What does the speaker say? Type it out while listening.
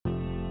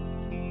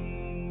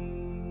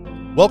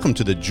Welcome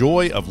to the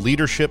Joy of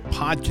Leadership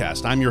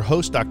podcast. I'm your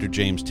host, Dr.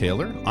 James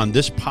Taylor. On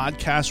this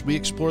podcast, we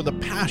explore the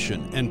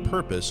passion and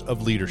purpose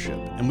of leadership,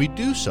 and we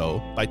do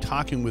so by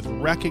talking with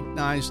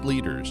recognized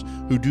leaders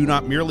who do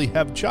not merely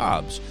have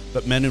jobs,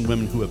 but men and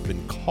women who have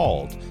been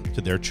called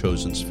to their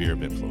chosen sphere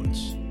of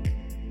influence.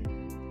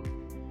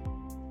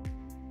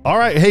 All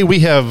right. Hey, we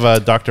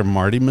have Dr.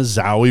 Marty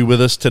Mazzawi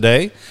with us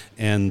today,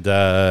 and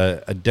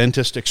a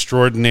dentist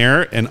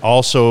extraordinaire, and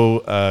also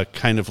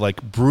kind of like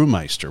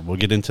brewmeister. We'll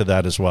get into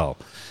that as well.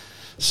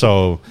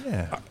 So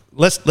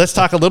let's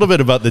talk a little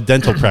bit about the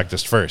dental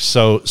practice first.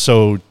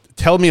 So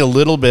tell me a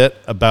little bit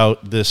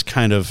about this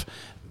kind of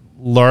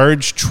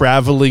large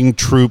traveling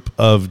troupe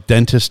of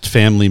dentist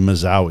family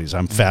Mazzawis.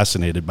 I'm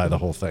fascinated by the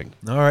whole thing.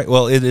 All right.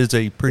 Well, it is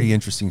a pretty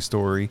interesting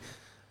story.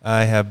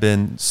 I have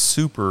been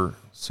super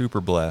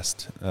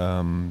blessed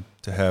to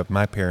have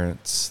my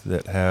parents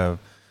that have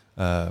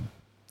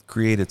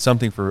created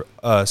something for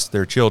us,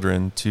 their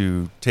children,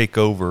 to take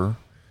over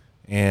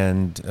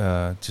and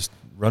just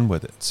run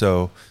with it.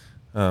 So,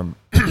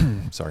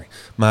 sorry,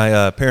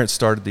 my parents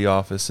started the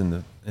office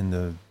in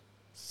the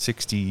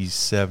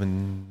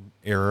 67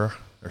 era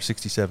or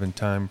 67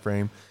 time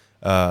frame.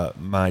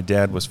 My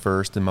dad was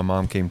first, and my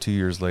mom came 2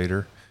 years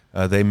later.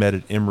 They met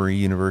at Emory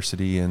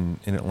University in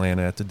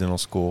Atlanta at the dental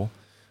school.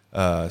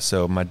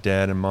 So my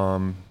dad and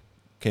mom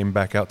came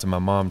back out to my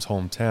mom's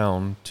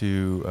hometown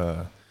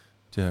to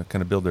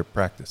kind of build their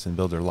practice and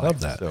build their life.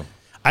 Love that. So,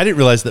 I didn't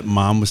realize that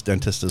mom was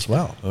dentist as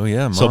well. Oh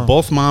yeah, Mom. So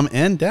both mom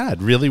and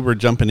dad really were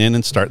jumping in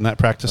and starting that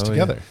practice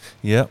together.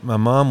 Yeah, my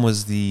mom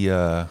was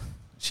the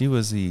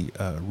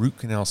root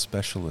canal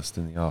specialist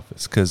in the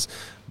office, because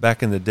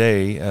back in the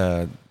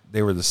day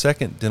they were the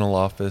second dental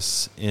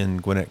office in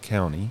Gwinnett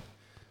County.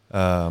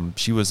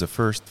 She was the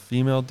first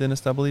female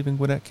dentist, I believe, in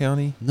Gwinnett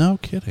County. No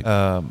kidding.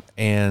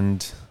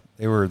 And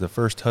they were the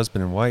first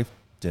husband and wife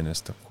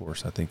dentist, of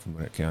course, I think, in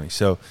Gwinnett County.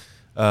 So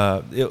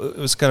it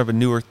was kind of a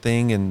newer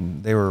thing,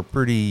 and they were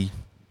pretty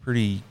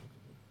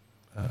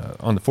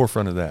on the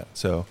forefront of that.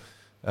 So,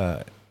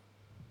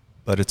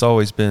 but it's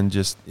always been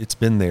it's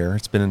been there.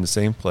 It's been in the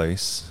same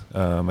place.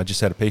 I just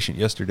had a patient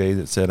yesterday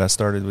that said, I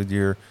started with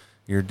your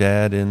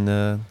dad, and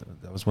that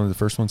was one of the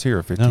first ones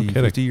here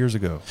 50 years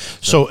ago.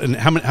 So and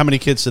how many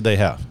kids did they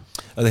have?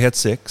 They had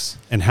 6.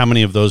 And how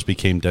many of those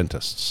became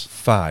dentists?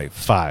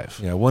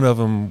 5. Yeah, one of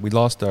them, we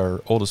lost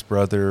our oldest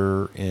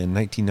brother in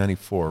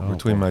 1994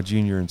 between my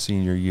junior and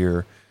senior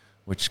year,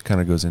 which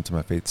kind of goes into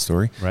my faith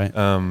story. Right.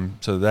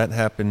 So that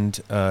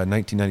happened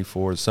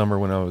 1994, the summer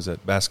when I was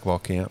at basketball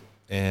camp,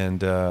 and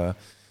but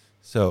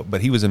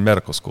he was in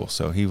medical school.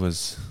 So he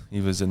was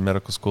in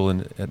medical school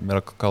at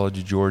Medical College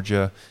of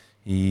Georgia.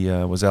 He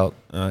was out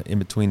in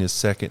between his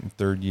second and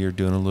third year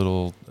doing a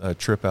little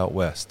trip out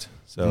west.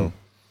 So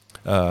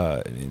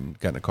and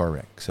got in a car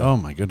wreck. So. Oh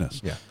my goodness!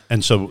 Yeah,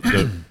 and so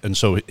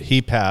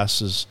he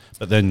passes,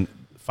 but then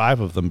 5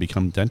 of them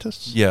become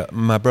dentists. Yeah,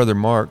 my brother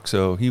Mark.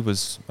 So he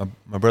was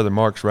my brother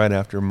Mark's right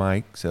after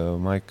Mike. So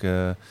Mike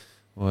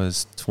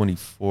was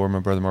 24. My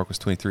brother Mark was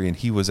 23, and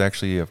he was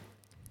actually a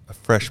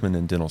freshman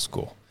in dental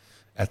school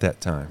at that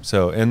time.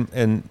 So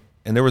and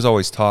there was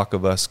always talk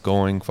of us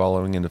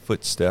following in the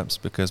footsteps,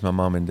 because my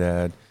mom and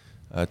dad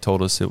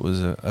told us it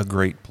was a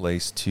great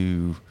place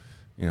to,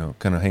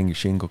 kind of hang your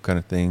shingle kind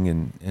of thing,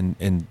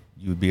 and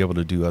you would be able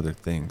to do other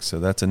things. So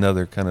that's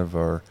another kind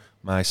of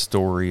my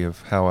story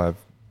of how I've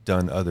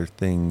done other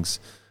things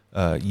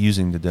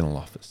using the dental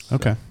office. So.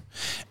 Okay.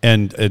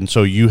 And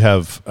so you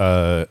have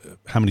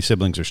how many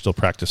siblings are still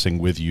practicing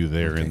with you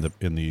there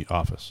in the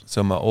office?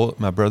 So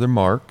my brother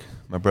Mark,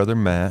 my brother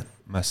Matt,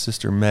 my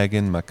sister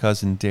Megan, my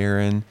cousin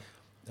Darren,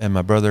 and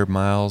my brother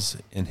Miles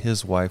and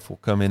his wife will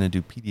come in and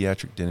do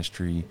pediatric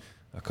dentistry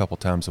a couple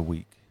times a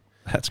week.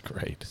 That's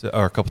great. So,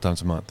 or a couple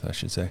times a month, I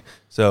should say.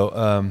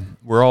 So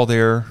we're all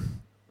there,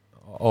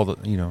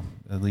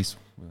 at least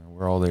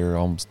we're all there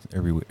almost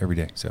every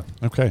day. So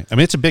okay, I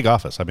mean, it's a big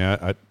office. I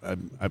mean,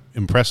 I'm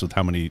impressed with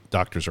how many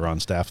doctors are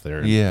on staff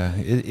there. Yeah,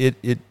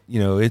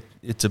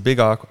 it's a big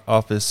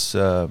office.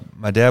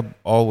 My dad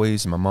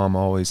and my mom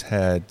always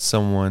had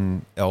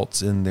someone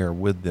else in there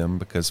with them,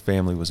 because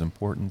family was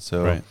important.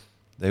 So. Right.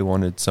 They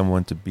wanted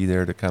someone to be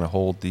there to kind of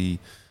hold the,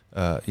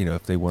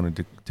 if they wanted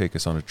to take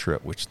us on a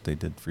trip, which they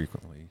did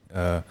frequently.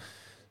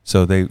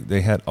 So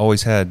they had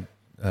always had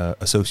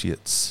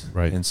associates,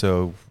 right? And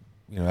so,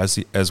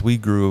 as we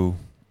grew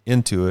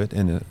into it,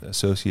 and the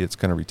associates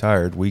kind of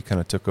retired, we kind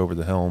of took over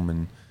the helm,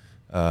 and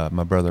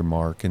my brother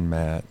Mark and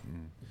Matt,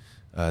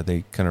 and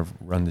they kind of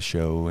run the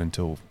show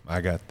until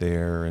I got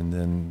there, and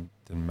then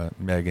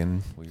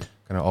Megan, we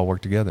kind of all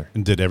worked together.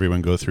 And did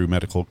everyone go through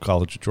Medical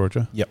College of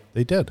Georgia? Yep.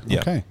 They did?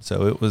 Yep. Okay.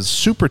 So it was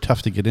super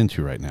tough to get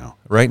into right now.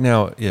 Right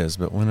now it is,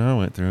 but when I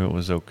went through, it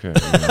was okay.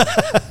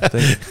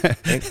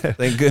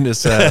 Thank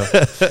goodness I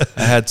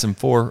had some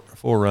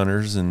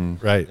forerunners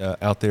and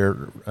out there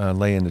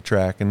laying the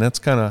track, and that's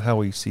kind of how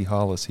we see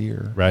Hollis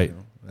here. Right.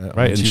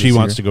 Right. And she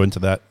wants to go into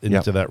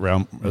that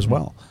realm as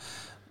well.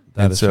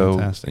 That is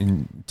fantastic.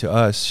 And to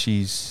us,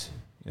 she's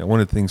one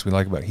of the things we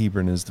like about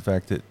Hebron is the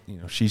fact that,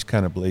 she's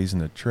kind of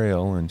blazing a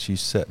trail and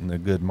she's setting a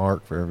good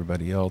mark for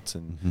everybody else,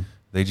 and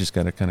they just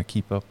got to kind of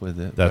keep up with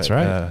it. That's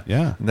right.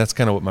 Yeah. And that's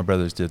kind of what my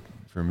brothers did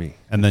for me.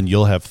 And then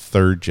you'll have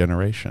third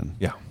generation.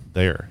 Yeah.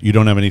 There. You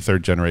don't have any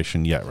third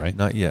generation yet, right?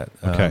 Not yet.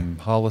 Okay.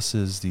 Hollis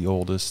is the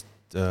oldest.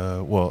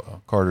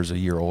 Carter's a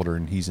year older,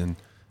 and he's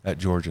at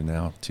Georgia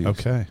now too.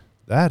 Okay.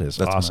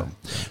 That's awesome.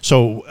 Mine.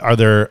 So are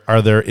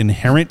there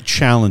inherent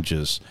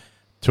challenges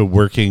to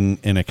working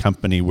in a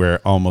company where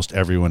almost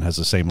everyone has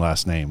the same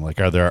last name?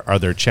 Like, are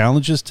there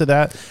challenges to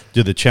that?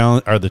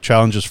 Are the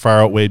challenges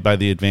far outweighed by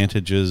the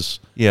advantages?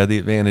 Yeah, the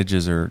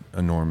advantages are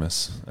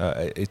enormous.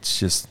 It's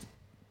just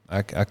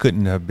I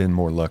couldn't have been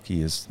more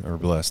lucky or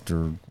blessed,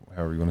 or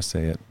however you want to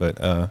say it, but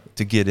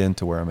to get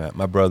into where I'm at.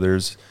 My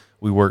brothers,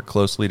 we work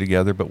closely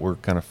together, but we're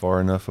kind of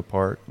far enough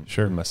apart.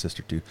 Sure. And my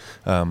sister too.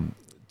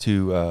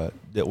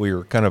 That we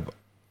were kind of,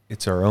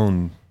 it's our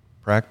own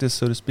practice,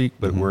 so to speak,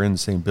 but we're in the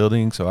same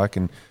building, so I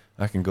can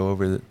go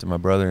over to my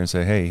brother and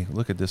say, hey,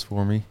 look at this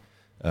for me.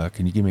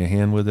 Can you give me a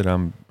hand with it?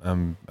 I'm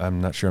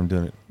not sure I'm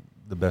doing it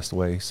the best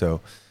way. So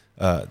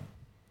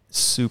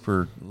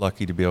super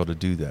lucky to be able to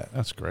do that.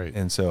 That's great.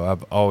 And so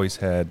I've always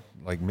had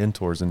like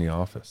mentors in the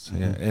office.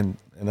 Yeah, and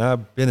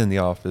I've been in the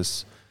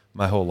office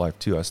my whole life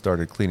too. I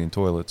started cleaning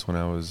toilets when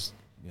I was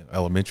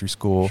elementary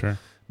school. Sure.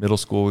 Middle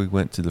school, we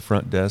went to the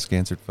front desk,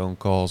 answered phone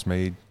calls,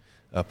 made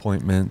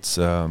appointments,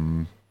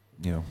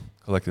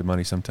 collected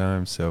money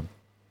sometimes. So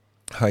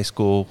high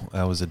school,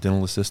 I was a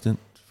dental assistant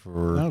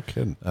for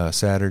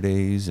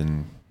Saturdays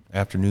and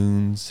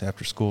afternoons,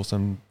 after school,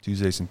 some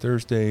Tuesdays and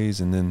Thursdays.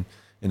 And then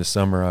in the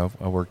summer,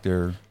 I worked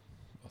there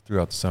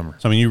throughout the summer.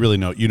 So, I mean, you really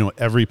know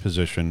every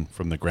position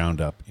from the ground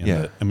up.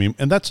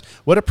 And that's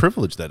what a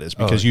privilege that is,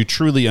 because you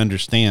truly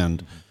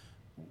understand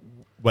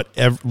what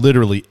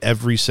literally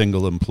every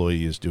single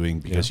employee is doing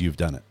because you've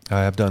done it.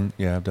 I've done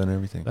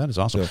everything. That is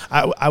awesome. So,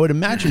 I would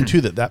imagine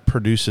too that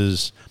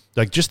produces,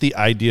 like, just the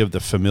idea of the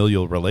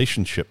familial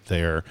relationship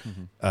there.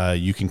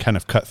 You can kind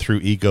of cut through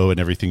ego and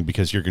everything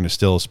because you're going to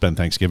still spend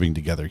Thanksgiving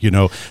together,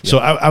 So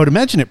I would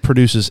imagine it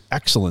produces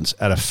excellence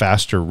at a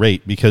faster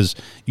rate because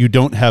you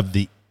don't have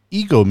the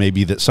ego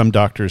maybe that some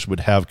doctors would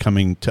have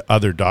coming to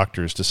other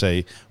doctors to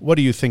say, what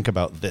do you think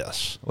about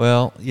this?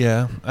 Well,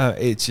 yeah,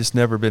 it's just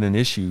never been an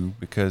issue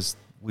because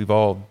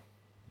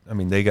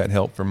they got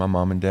help from my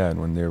mom and dad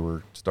when they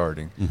were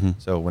starting.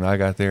 So when I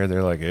got there,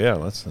 they're like, yeah,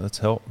 let's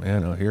help,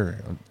 man.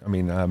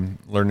 I'm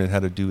learning how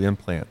to do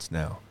implants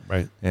now.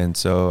 Right. And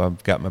so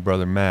I've got my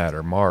brother Matt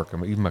or Mark,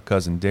 even my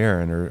cousin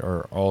Darren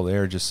are all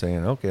there just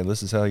saying, okay,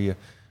 this is how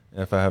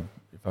if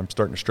I'm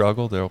starting to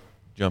struggle, they'll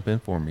jump in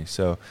for me.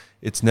 So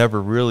it's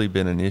never really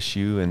been an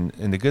issue.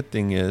 And the good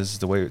thing is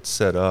the way it's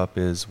set up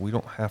is we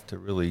don't have to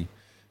really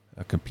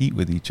compete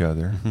with each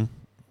other.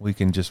 We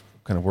can just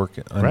kind of work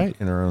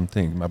in our own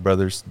thing. My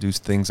brothers do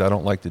things I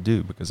don't like to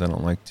do because I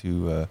don't like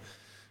to,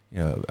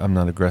 I'm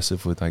not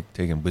aggressive with like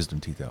taking wisdom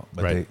teeth out,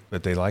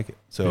 but they like it.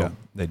 So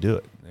they do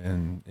it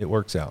and it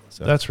works out.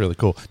 So that's really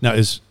cool. Now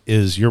is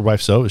your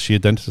wife Zoe, is she a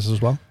dentist as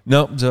well?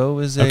 No,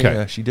 Zoe is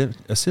she did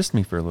assist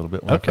me for a little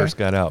bit when I first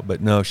got out, but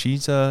no, she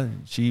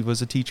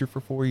was a teacher for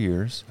 4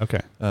 years.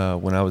 Okay.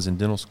 When I was in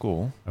dental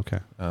school. Okay.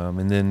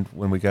 And then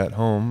when we got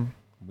home,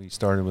 we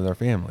started with our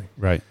family.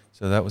 Right.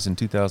 So that was in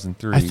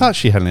 2003. I thought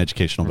she had an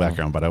educational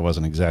background, but I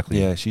wasn't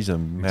exactly. Yeah, she's a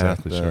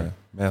math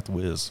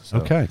whiz. So,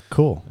 okay,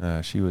 cool.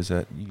 She was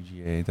at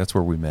UGA. That's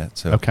where we met.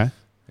 So okay.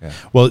 Yeah.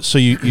 Well, so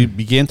you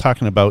began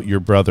talking about your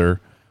brother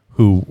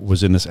who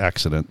was in this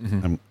accident,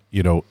 and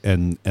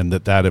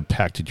that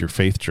impacted your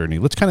faith journey.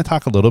 Let's kind of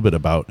talk a little bit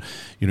about,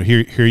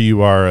 here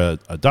you are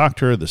a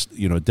doctor,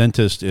 a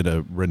dentist in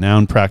a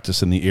renowned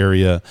practice in the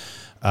area.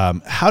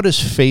 How does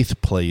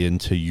faith play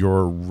into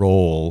your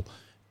role?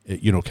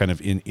 Kind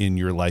of in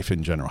your life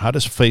in general. How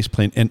does faith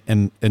play?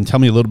 And tell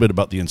me a little bit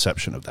about the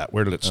inception of that.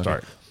 Where did it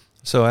start?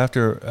 So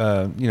after,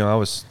 I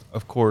was,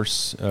 of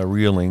course,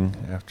 reeling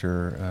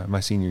after my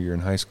senior year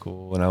in high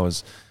school, and I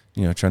was,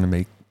 trying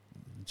to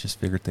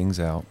figure things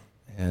out.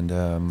 And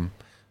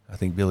I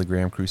think Billy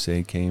Graham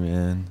Crusade came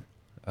in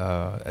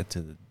to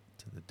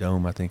the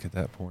Dome, I think, at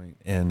that point.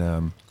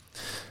 And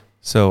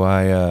so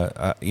I,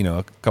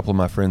 a couple of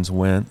my friends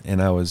went,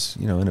 and I was,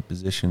 in a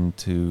position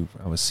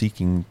I was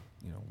seeking.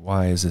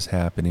 Why is this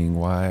happening?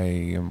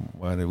 Why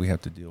do we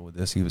have to deal with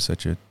this? He was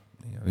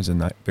he's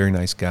a very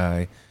nice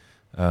guy.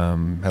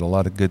 Had a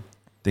lot of good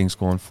things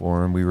going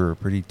for him. We were a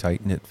pretty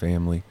tight-knit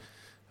family.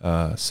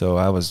 So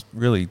I was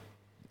really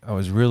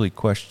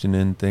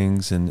questioning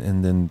things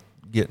and then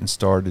getting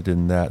started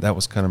in that. That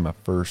was kind of my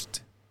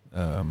first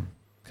kind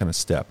of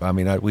step. I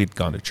mean, we'd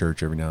gone to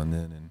church every now and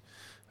then,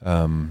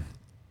 and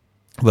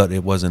but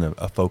it wasn't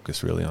a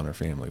focus really on our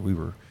family. We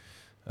were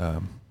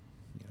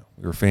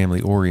family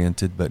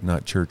oriented, but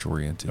not church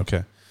oriented.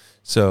 Okay.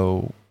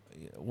 So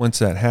once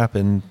that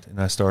happened,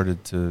 and I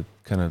started to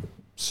kind of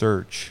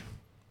search,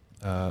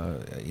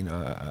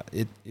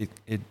 it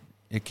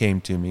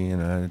came to me,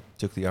 and I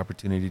took the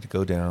opportunity to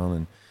go down,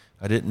 and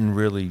I didn't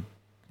really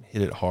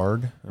hit it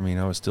hard. I mean,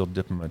 I was still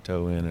dipping my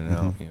toe in and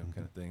out, kind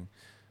of thing.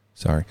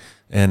 Sorry.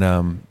 And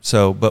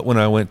but when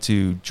I went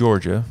to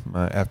Georgia,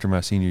 after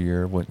my senior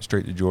year, went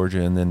straight to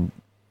Georgia, and then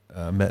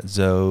met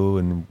Zoe,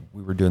 and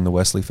we were doing the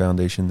Wesley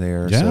Foundation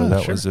there. Yeah, so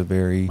that sure. was a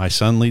very... My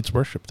son leads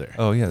worship there.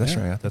 Oh, yeah, that's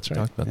right. That's right.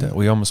 Talked about that.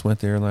 We almost went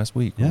there last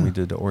week when we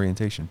did the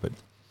orientation.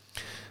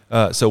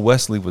 But so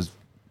Wesley was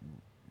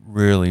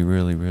really,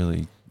 really,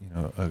 really,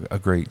 a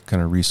great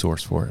kind of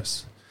resource for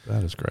us.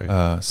 That is great.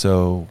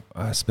 So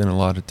I spent a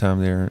lot of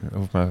time there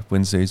over my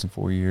Wednesdays in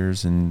 4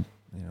 years, and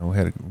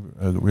had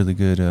a really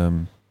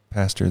good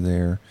pastor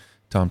there,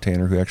 Tom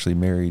Tanner, who actually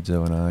married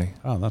Zoe and I.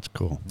 Oh, that's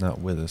cool. Not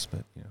with us,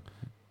 but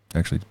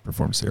actually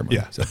performed a ceremony.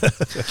 Yeah.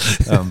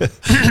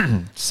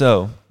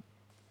 So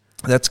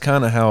that's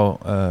kind of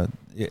how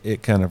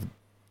it kind of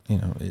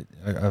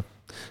I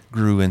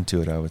grew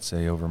into it, I would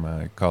say, over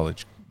my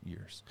college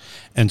years.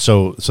 And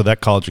so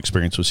that college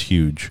experience was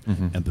huge,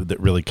 Mm-hmm. and that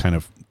really kind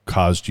of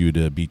caused you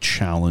to be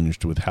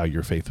challenged with how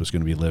your faith was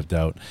going to be lived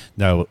out.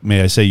 Now,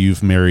 may I say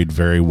you've married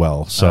very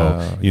well.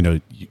 So, we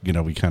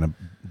kind of,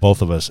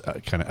 both of us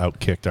kind of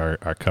outkicked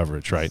our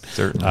coverage, right?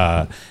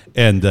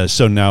 Certainly.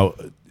 So now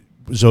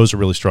Zoe's a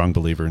really strong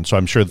believer. And so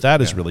I'm sure that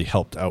has really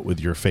helped out with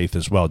your faith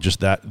as well. Just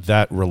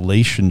that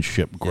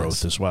relationship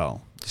growth as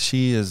well.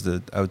 She is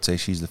I would say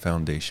she's the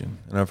foundation.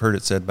 And I've heard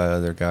it said by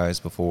other guys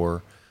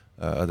before,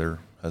 other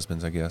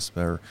husbands, I guess,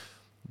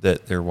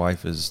 that their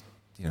wife is,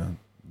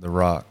 the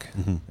rock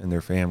in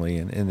their family.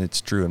 And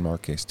it's true in our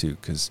case too,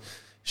 because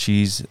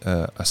she's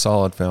a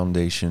solid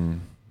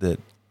foundation that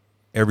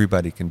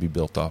everybody can be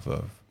built off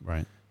of.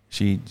 Right.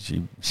 She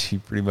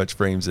pretty much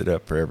frames it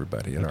up for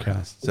everybody in our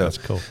house. So that's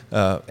cool.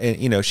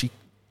 And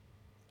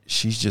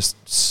she's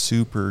just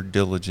super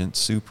diligent,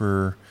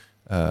 super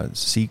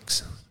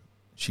seeks.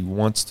 She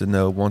wants to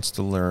know, wants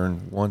to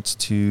learn, wants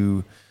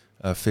to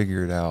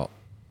figure it out,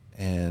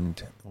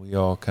 and we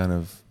all kind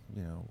of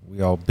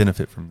we all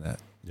benefit from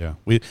that. Yeah,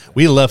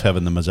 we love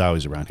having the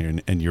Mazzawis around here,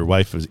 and your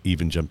wife has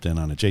even jumped in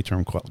on a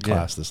J-term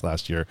class this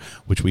last year,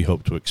 which we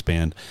hope to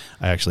expand.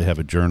 I actually have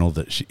a journal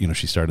that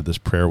she started this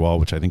prayer wall,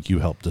 which I think you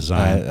helped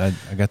design.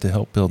 I got to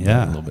help build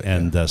that a little bit.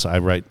 And so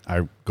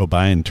I go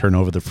by and turn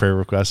over the prayer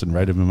requests and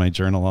write them in my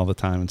journal all the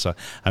time. And so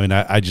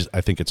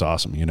I think it's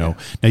awesome. Now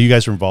you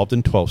guys are involved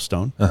in 12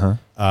 Stone.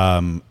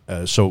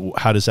 So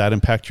how does that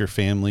impact your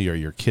family? Are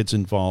your kids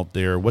involved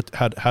there?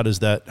 How does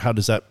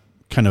that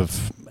kind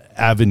of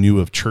avenue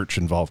of church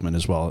involvement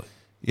as well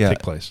take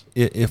place?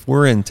 If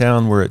we're in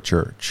town, we're at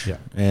church. Yeah.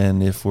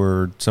 And if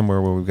we're somewhere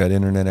where we've got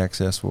internet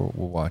access, we'll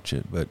watch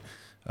it. But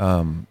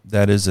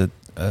that is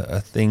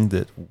a thing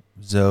that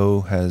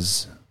Zoe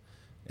has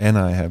and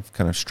I have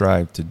kind of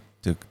strived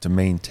to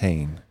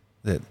maintain.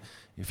 That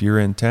if you're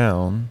in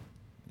town,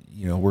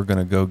 we're going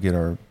to go get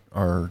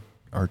our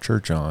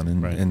church on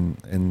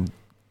and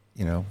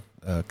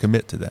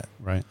commit to that.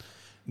 Right.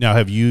 Now,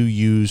 have you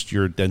used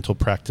your dental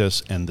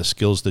practice and the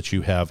skills that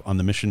you have on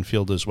the mission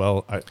field as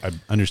well? I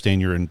understand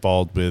you're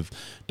involved with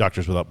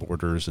Doctors Without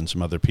Borders and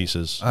some other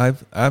pieces.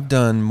 I've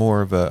done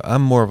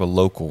I'm more of a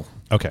local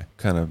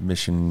kind of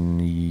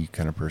mission-y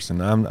kind of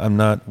person. I'm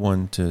not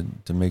one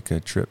to make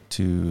a trip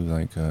to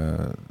like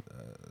a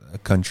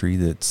country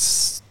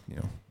that's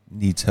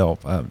needs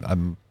help.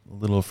 I'm a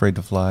little afraid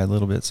to fly a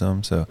little bit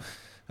so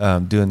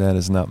doing that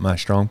is not my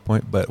strong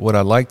point. But what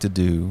I like to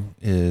do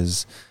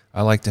is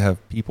I like to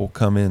have people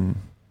come in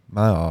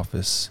my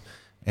office,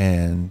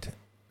 and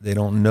they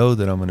don't know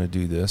that I'm going to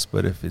do this,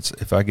 but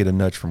if I get a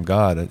nudge from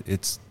God,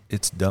 it's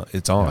done,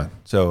 it's on. Yeah.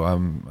 So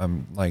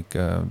I'm like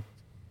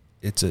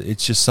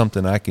it's just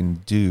something I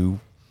can do.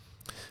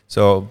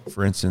 So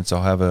for instance,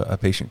 I'll have a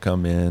patient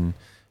come in,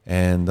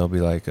 and they'll be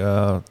like,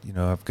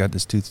 I've got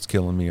this tooth that's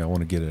killing me. I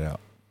want to get it out,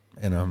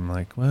 and I'm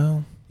like,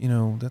 well,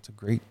 that's a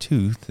great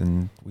tooth,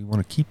 and we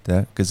want to keep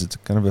that because it's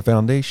kind of a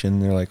foundation.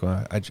 And they're like,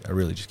 well, I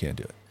really just can't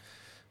do it.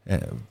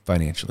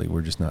 Financially,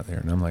 we're just not there.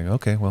 And I'm like,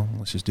 okay, well,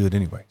 let's just do it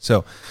anyway.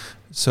 So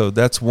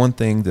that's one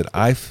thing that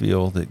I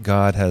feel that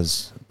God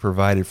has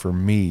provided for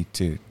me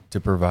to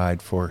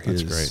provide for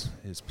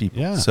his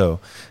people. Yeah. So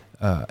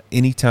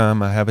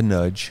anytime I have a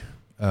nudge,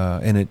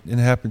 and it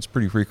happens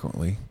pretty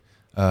frequently,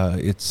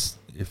 it's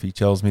if he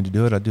tells me to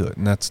do it, I do it.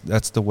 And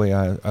that's the way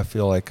I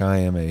feel like I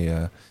am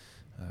a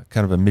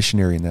kind of a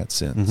missionary in that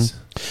sense.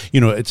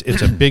 Mm-hmm.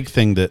 It's a big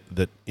thing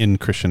that in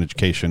Christian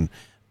education,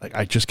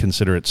 I just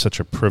consider it such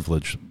a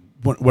privilege.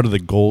 One of the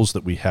goals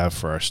that we have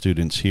for our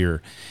students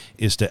here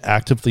is to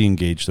actively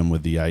engage them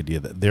with the idea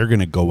that they're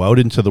going to go out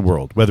into the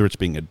world, whether it's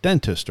being a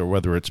dentist or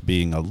whether it's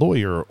being a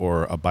lawyer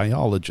or a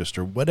biologist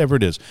or whatever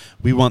it is.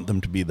 We want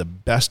them to be the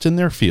best in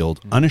their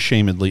field,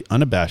 unashamedly,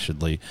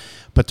 unabashedly,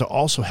 but to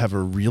also have a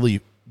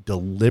really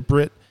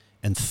deliberate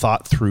and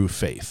thought through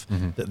faith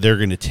that they're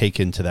going to take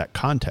into that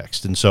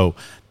context. And so,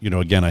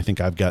 again, I think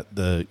I've got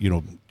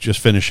just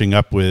finishing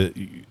up with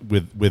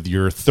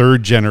your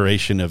third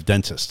generation of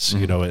dentists,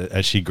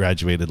 as she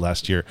graduated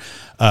last year.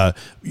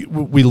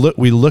 We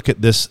look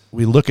at this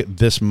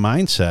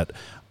mindset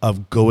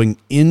of going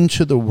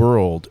into the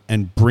world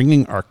and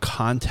bringing our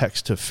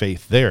context to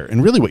faith there.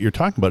 And really what you're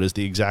talking about is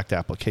the exact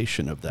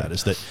application of that,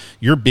 is that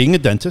you're being a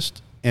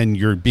dentist and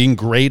you're being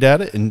great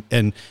at it,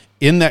 and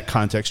in that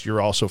context, you're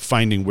also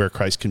finding where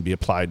Christ can be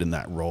applied in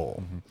that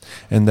role.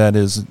 And that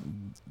is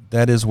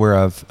where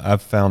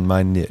I've found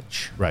my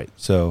niche. Right.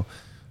 So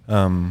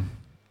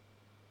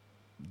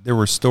there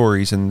were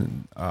stories,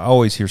 and I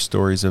always hear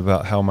stories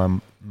about how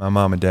my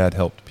mom and dad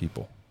helped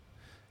people.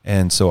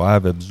 And so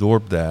I've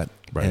absorbed that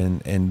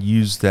and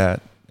used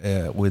that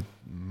with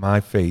my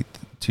faith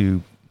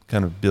to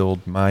kind of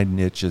build my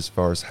niche as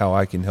far as how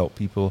I can help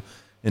people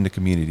in the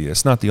community.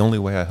 It's not the only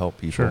way I help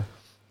people,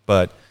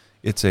 but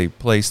it's a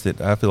place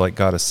that I feel like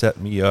God has set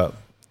me up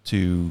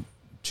to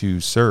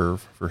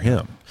serve for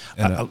Him.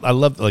 And I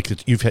love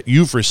that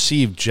you've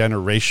received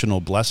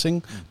generational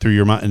blessing through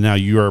your mom, and now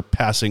you are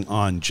passing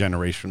on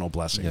generational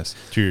blessing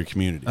to your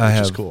community,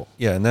 which is cool.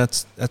 Yeah, and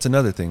that's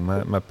another thing.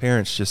 My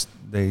parents just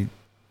they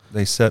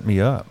set me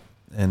up,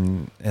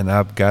 and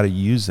I've got to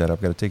use that.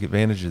 I've got to take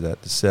advantage of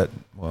that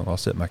I'll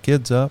set my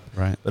kids up,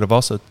 right? But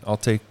I'll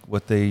take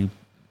what they,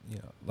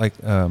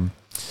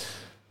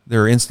 there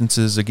are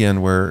instances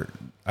again where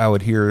I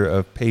would hear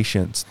of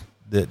patients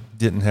that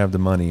didn't have the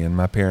money, and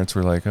my parents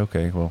were like,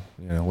 okay, well,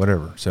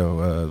 whatever.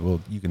 So,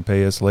 you can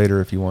pay us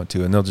later if you want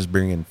to, and they'll just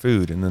bring in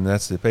food, and then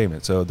that's the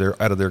payment. So they're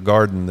out of their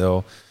garden,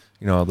 they'll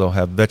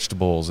have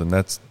vegetables, and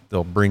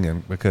they'll bring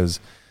in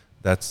because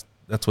that's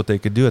what they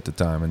could do at the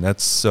time, and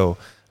that's so.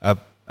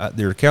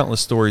 There are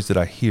countless stories that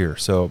I hear,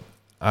 so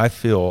I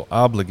feel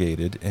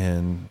obligated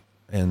and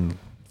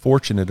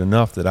fortunate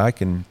enough that I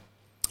can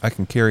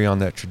carry on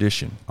that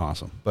tradition.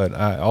 Awesome. But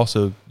I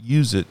also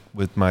use it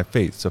with my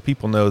faith, so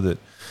people know that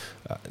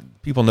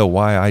people know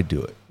why I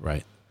do it.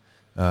 Right.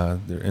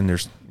 And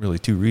there's really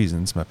two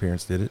reasons. My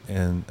parents did it,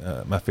 and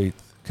my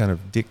faith kind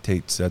of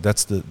dictates that.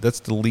 That's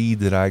the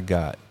lead that I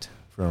got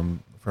from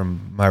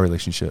my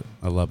relationship.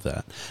 I love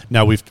that.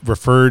 Now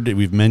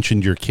we've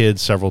mentioned your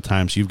kids several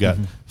times. You've got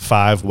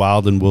 5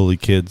 wild and woolly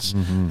kids,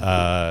 coming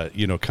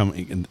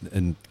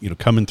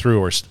coming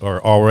through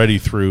or already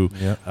through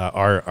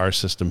our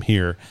system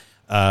here.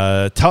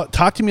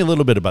 Talk to me a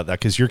little bit about that,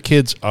 because your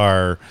kids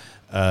are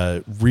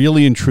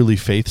really and truly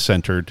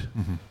faith-centered.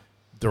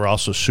 They're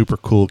also super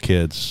cool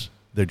kids.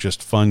 They're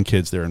just fun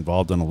kids. They're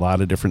involved in a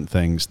lot of different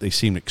things. They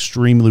seem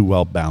extremely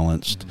well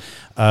balanced.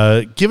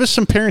 Give us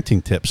some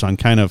parenting tips on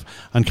kind of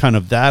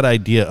that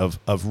idea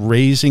of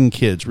raising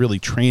kids, really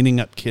training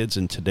up kids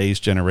in today's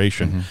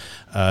generation,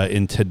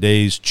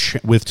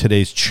 with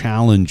today's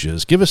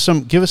challenges. Give us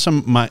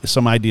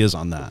some ideas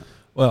on that.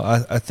 Well,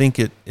 I think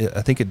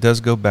it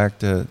does go back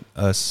to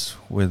us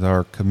with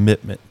our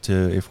commitment to,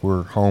 if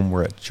we're home,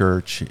 we're at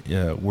church,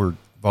 we're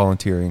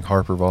volunteering.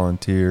 Harper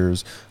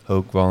volunteers,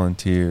 Hoke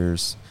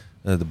volunteers.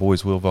 The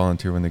boys will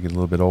volunteer when they get a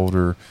little bit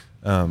older.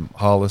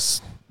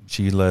 Hollis,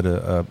 she led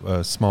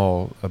a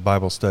small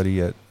Bible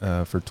study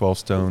for 12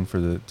 Stone for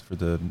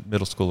the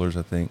middle schoolers,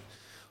 I think.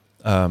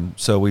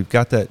 So we've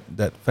got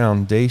that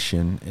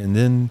foundation, and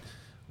then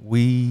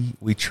we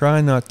try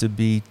not to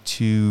be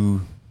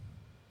too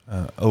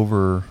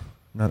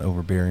not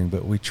overbearing,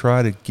 but we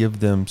try to give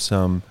them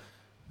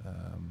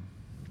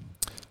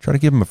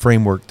a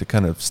framework to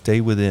kind of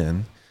stay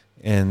within,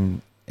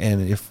 and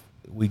if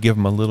we give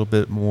them a little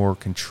bit more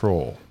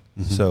control.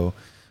 So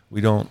we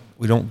don't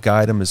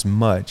guide them as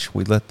much.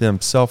 We let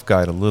them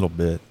self-guide a little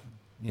bit.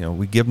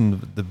 We give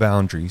them the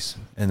boundaries,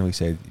 and then we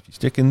say, if you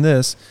stick in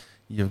this,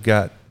 you've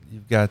got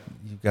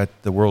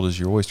the world is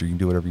your oyster. You can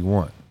do whatever you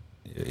want.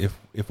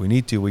 If we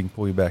need to, we can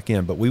pull you back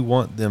in. But we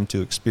want them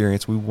to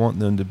experience. We want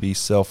them to be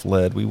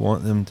self-led. We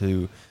want them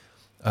to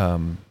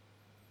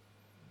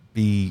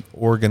be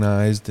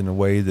organized in a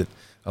way that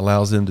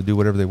allows them to do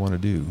whatever they want to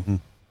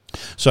do.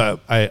 So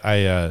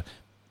I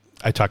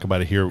talk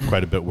about it here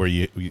quite a bit, where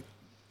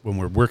when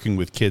we're working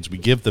with kids, we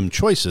give them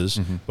choices,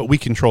 but we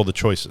control the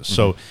choices.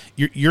 So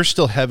you're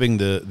still having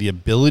the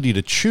ability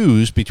to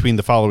choose between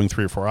the following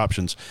 3 or 4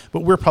 options,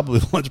 but we're probably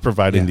the ones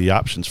providing the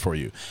options for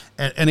you.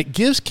 And it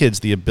gives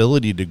kids the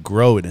ability to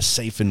grow in a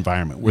safe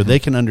environment where they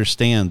can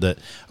understand that,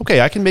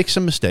 okay, I can make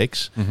some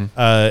mistakes,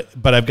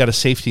 but I've got a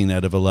safety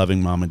net of a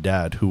loving mom and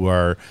dad who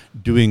are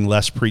doing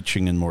less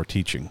preaching and more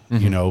teaching,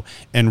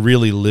 and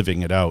really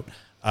living it out.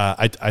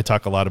 I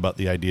talk a lot about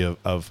the idea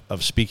of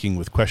speaking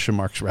with question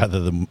marks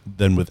rather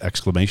than with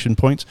exclamation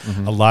points.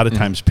 A lot of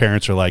times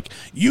parents are like,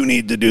 you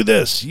need to do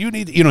this, you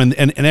need,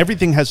 and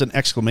everything has an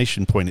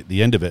exclamation point at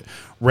the end of it,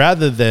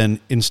 rather than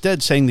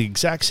instead saying the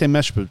exact same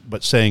message,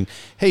 but saying,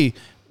 hey,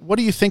 what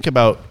do you think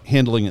about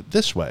handling it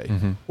this way?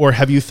 Or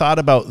have you thought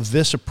about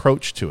this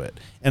approach to it?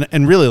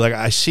 And really, like,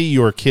 I see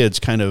your kids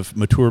kind of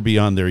mature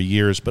beyond their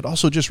years, but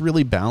also just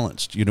really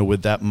balanced,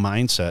 with that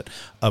mindset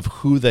of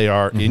who they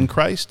are in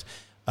Christ.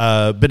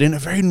 But in a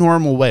very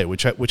normal way,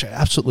 which I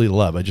absolutely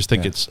love. I just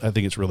think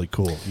it's really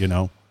cool,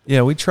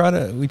 Yeah, we try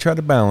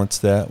to balance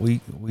that.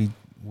 We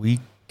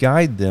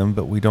guide them,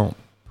 but we don't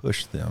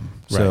push them.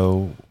 Right.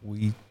 So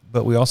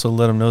but we also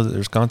let them know that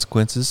there's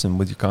consequences, and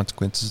with your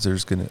consequences,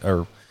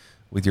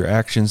 with your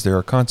actions, there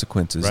are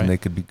consequences, and they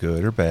could be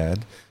good or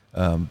bad.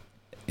 And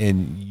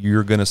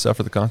you're going to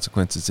suffer the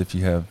consequences if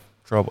you have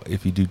trouble,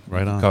 if you do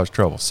cause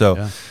trouble.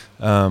 So,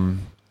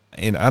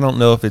 and I don't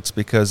know if it's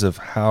because of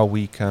how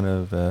we kind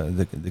of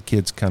the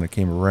kids kind of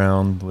came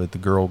around with the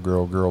girl,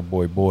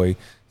 boy, boy.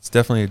 It's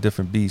definitely a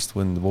different beast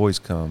when the boys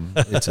come.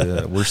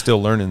 We're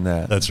still learning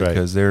that. That's right.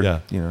 Because they're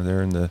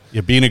they're in the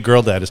being a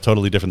girl dad is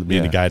totally different than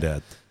being a guy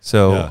dad.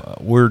 So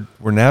we're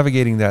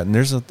navigating that, and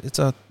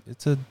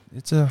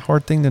it's a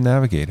hard thing to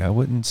navigate. I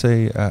wouldn't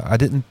say I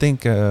didn't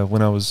think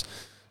when I was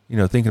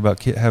thinking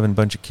about having a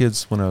bunch of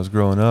kids when I was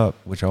growing up,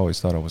 which I always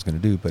thought I was going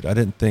to do, but I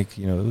didn't think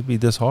it would be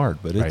this hard.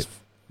 But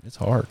it's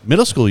hard.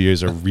 Middle school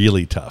years are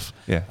really tough.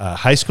 Yeah.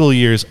 High school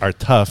years are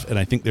tough, and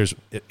I think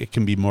it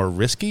can be more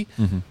risky,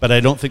 but I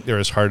don't think they're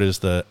as hard as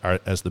the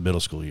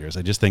middle school years.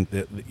 I just think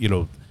that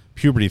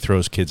puberty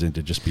throws kids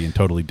into just being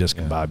totally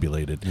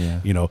discombobulated.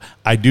 Yeah.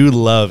 I do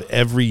love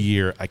every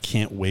year. I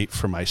can't wait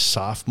for my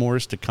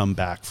sophomores to come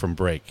back from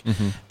break.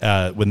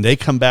 When they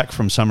come back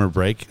from summer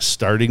break,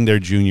 starting their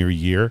junior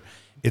year,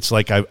 it's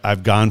like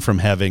I've gone from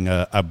having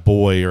a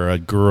boy or a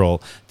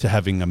girl to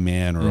having a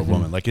man or a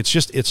woman. Like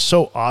it's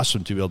so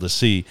awesome to be able to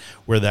see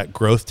where that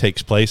growth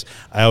takes place.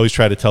 I always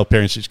try to tell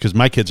parents, because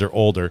my kids are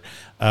older,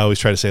 I always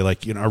try to say,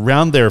 like,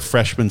 around their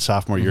freshman,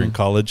 sophomore year in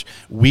college,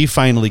 we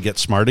finally get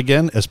smart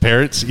again as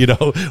parents.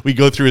 We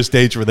go through a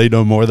stage where they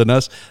know more than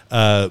us.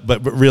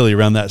 But really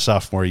around that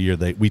sophomore year,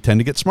 we tend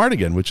to get smart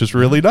again, which is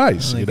really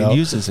nice. They can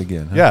use this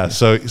again. Huh? Yeah.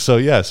 So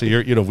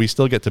you're, we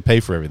still get to pay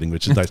for everything,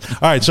 which is nice.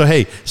 All right. So,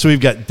 so we've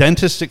got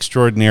dentist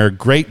extraordinaire,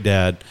 great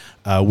dad,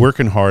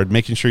 working hard,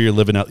 making sure you're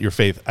living out your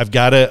faith. I've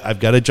got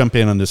to jump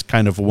in on this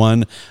kind of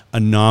one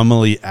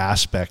anomaly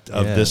aspect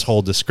of this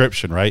whole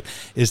description, right?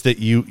 Is that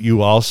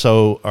you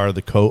also are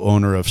the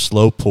co-owner of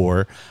Slow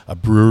Pour, a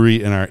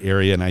brewery in our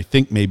area, and I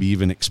think maybe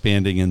even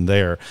expanding in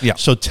there. Yeah.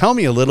 So tell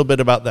me a little bit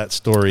about that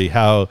story,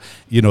 how,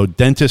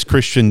 dentist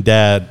Christian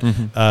dad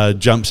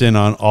jumping in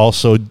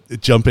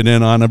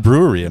on a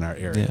brewery in our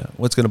area. Yeah.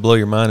 What's going to blow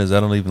your mind is I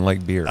don't even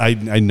like beer. I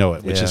know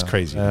it, which is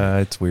crazy.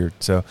 It's weird.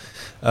 So,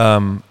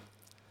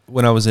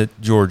 when I was at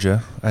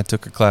Georgia, I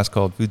took a class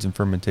called Foods and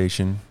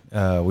Fermentation.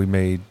 We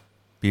made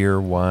beer,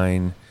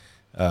 wine,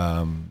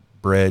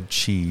 bread,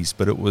 cheese,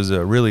 but it was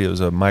a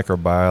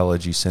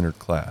microbiology centered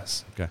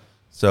class. Okay.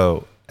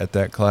 So at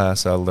that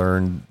class, I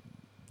learned,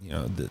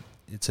 that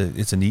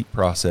it's a neat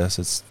process.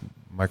 It's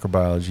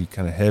microbiology,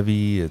 kind of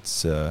heavy.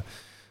 It's an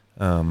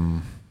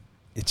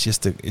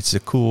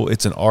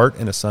art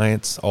and a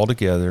science all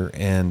together.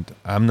 And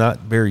I'm not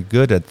very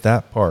good at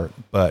that part,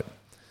 but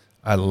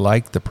I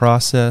like the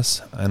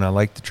process, and I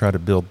like to try to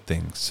build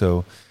things.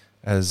 So,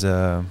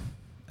 another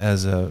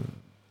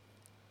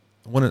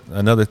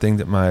thing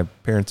that my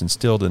parents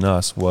instilled in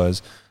us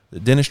was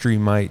that dentistry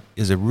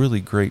is a really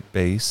great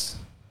base,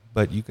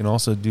 but you can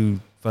also do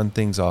fun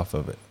things off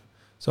of it.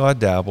 So I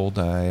dabbled.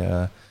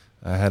 I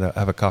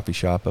have a coffee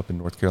shop up in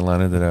North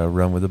Carolina that I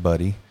run with a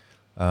buddy,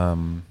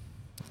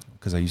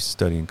 because I used to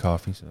study in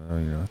coffee, so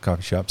a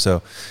coffee shop.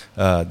 So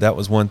that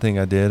was one thing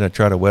I did. I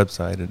tried a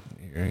website and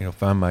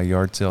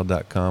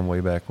findmyyardsale.com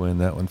way back when.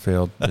 That one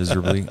failed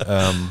miserably.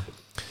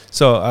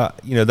 So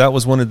that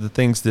was one of the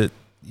things that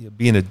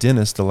being a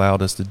dentist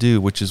allowed us to do,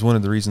 which is one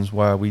of the reasons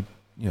why we,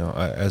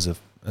 as a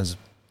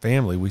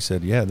family, we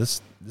said,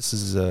 this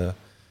is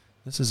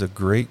a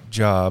great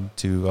job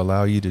to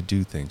allow you to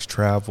do things,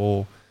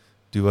 travel,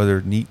 do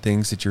other neat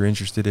things that you're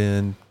interested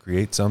in,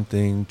 create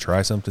something,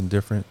 try something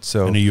different.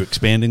 So, and are you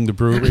expanding the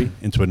brewery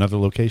into another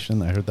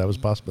location? I heard that was a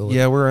possibility.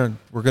 Yeah, we're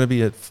going to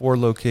be at 4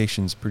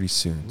 locations pretty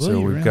soon. Will so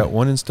we've got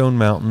one in Stone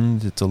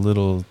Mountain. It's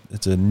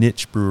a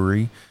niche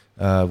brewery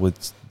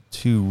with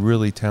 2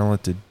 really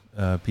talented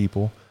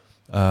people.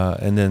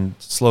 And then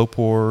Slow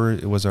Pour,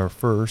 it was our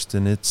first,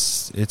 and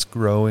it's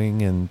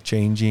growing and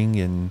changing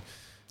in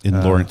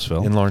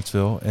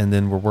Lawrenceville. And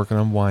then we're working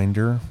on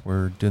Winder.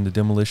 We're doing the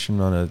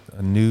demolition on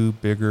a new,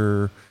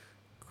 bigger,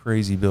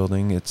 crazy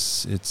building.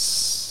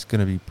 It's going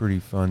to be pretty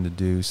fun to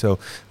do. So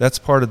that's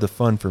part of the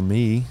fun for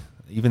me.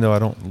 Even though I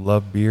don't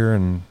love beer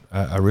and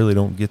I really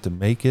don't get to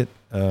make it,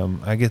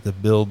 I get to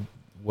build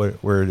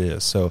where it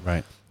is. So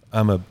right.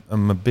 I'm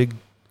a big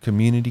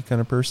community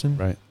kind of person.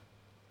 Right.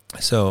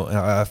 So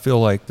I feel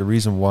like the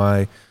reason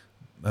why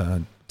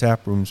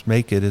tap rooms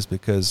make it is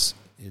because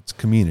it's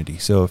community.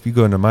 So if you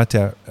go into my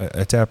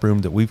tap room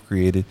that we've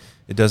created,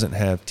 it doesn't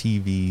have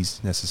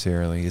TVs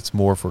necessarily. It's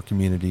more for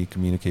community,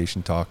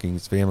 communication, talking.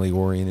 It's family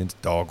oriented, it's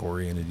dog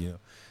oriented.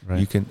 Right.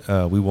 You can.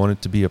 We want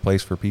it to be a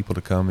place for people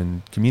to come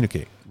and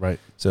communicate. Right.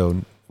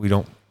 So we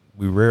do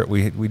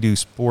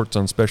sports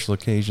on special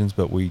occasions,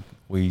 but we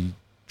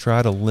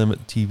try to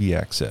limit TV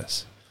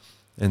access.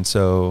 And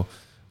so,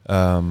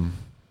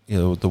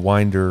 the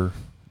Winder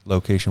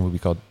location will be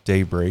called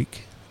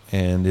Daybreak,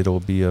 and it'll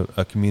be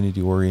a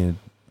community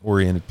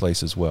oriented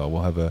place as well.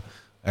 We'll have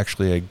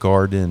actually a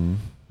garden.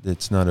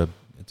 It's a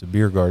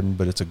beer garden,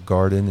 but it's a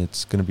garden.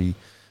 It's going to be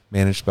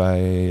managed by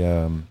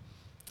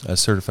a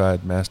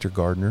certified master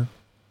gardener.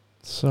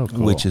 So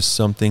cool. Which is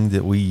something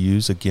that we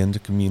use again to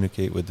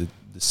communicate with the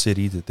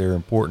city that they're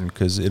important,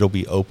 because it'll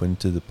be open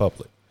to the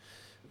public,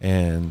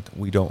 and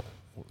we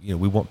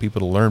want people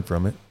to learn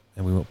from it,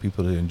 and we want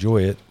people to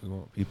enjoy it. We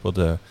want people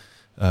to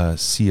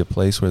see a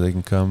place where they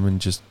can come and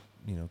just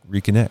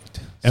reconnect.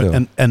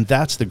 And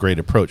that's the great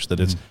approach, that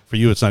it's for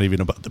you, it's not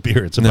even about the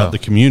beer, it's about the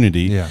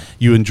community. Yeah.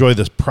 You enjoy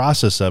this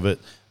process of it,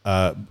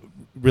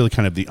 really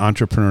kind of the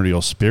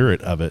entrepreneurial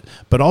spirit of it,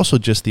 but also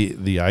just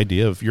the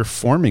idea of you're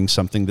forming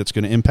something that's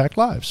going to impact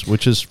lives,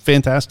 which is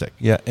fantastic.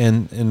 Yeah,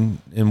 and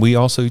we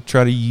also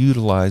try to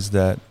utilize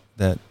that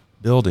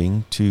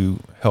building to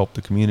help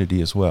the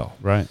community as well.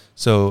 Right.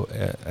 So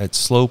at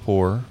Slow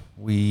Pour,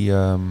 we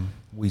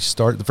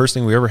start. The first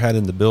thing we ever had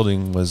in the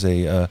building was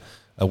a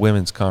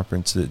women's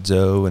conference that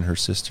Zoe and her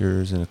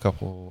sisters and a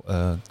couple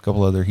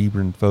other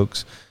Hebron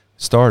folks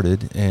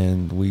started,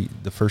 and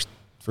the first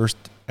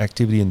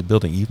activity in the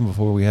building, even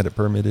before we had it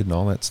permitted and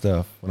all that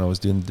stuff, when I was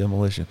doing the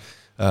demolition,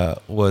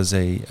 was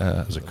a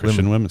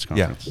Christian women's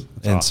conference. Yeah,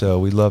 and awesome. So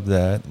we love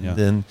that. Yeah. And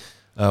then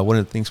one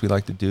of the things we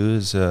like to do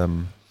is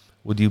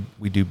we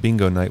do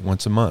bingo night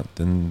once a month,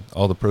 and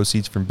all the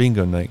proceeds from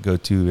bingo night go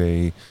to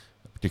a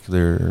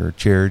particular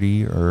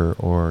charity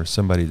or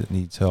somebody that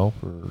needs help,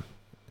 or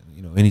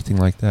anything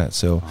like that.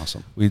 So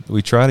awesome.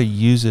 we try to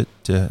use it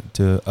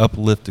to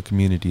uplift the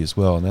community as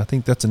well. And I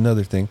think that's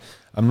another thing.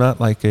 I'm not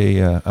like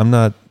I'm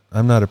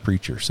not a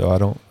preacher,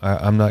 so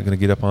I'm not going to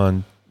get up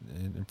in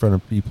front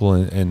of people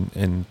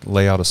and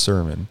lay out a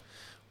sermon.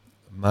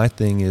 My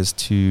thing is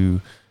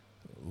to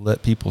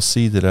let people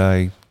see that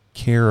I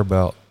care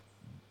about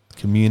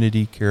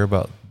community, care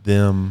about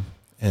them,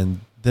 and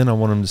then I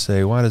want them to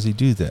say, why does he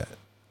do that?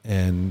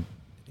 And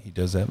he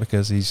does that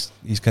because he's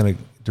kind of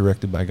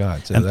directed by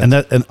God. So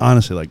and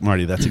honestly, like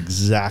Marty, that's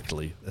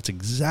exactly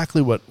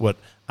what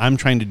I'm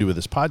trying to do with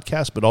this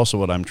podcast, but also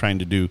what I'm trying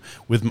to do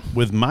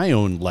with my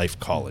own life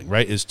calling,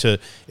 right? Is to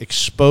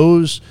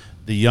expose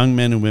the young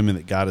men and women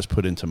that God has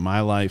put into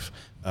my life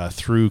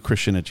through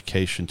Christian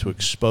education, to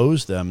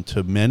expose them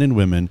to men and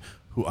women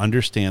who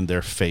understand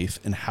their faith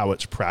and how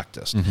it's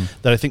practiced. Mm-hmm.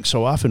 That I think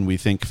so often we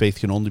think faith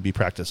can only be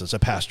practiced as a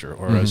pastor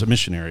or as a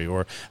missionary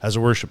or as a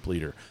worship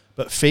leader.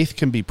 But faith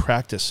can be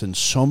practiced in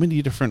so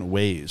many different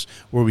ways,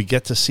 where we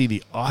get to see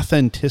the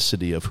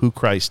authenticity of who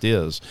Christ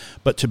is,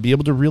 but to be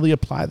able to really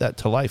apply that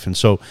to life. And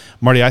so,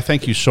 Marty, I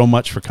thank you so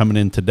much for coming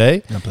in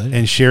today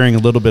and sharing a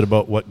little bit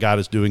about what God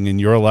is doing in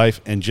your life,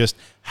 and just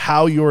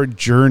how your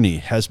journey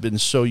has been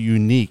so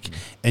unique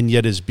and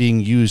yet is being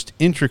used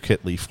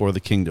intricately for the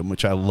kingdom,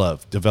 which I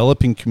love,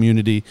 developing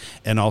community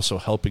and also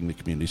helping the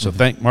community. So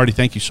Marty,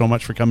 thank you so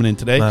much for coming in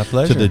today. My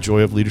pleasure. To the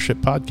Joy of Leadership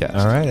podcast.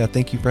 All right. I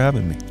thank you for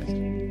having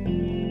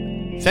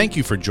me. Thank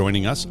you for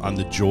joining us on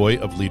the Joy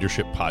of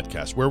Leadership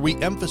podcast, where we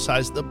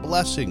emphasize the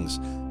blessings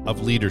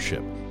of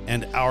leadership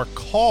and our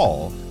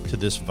call to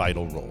this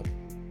vital role.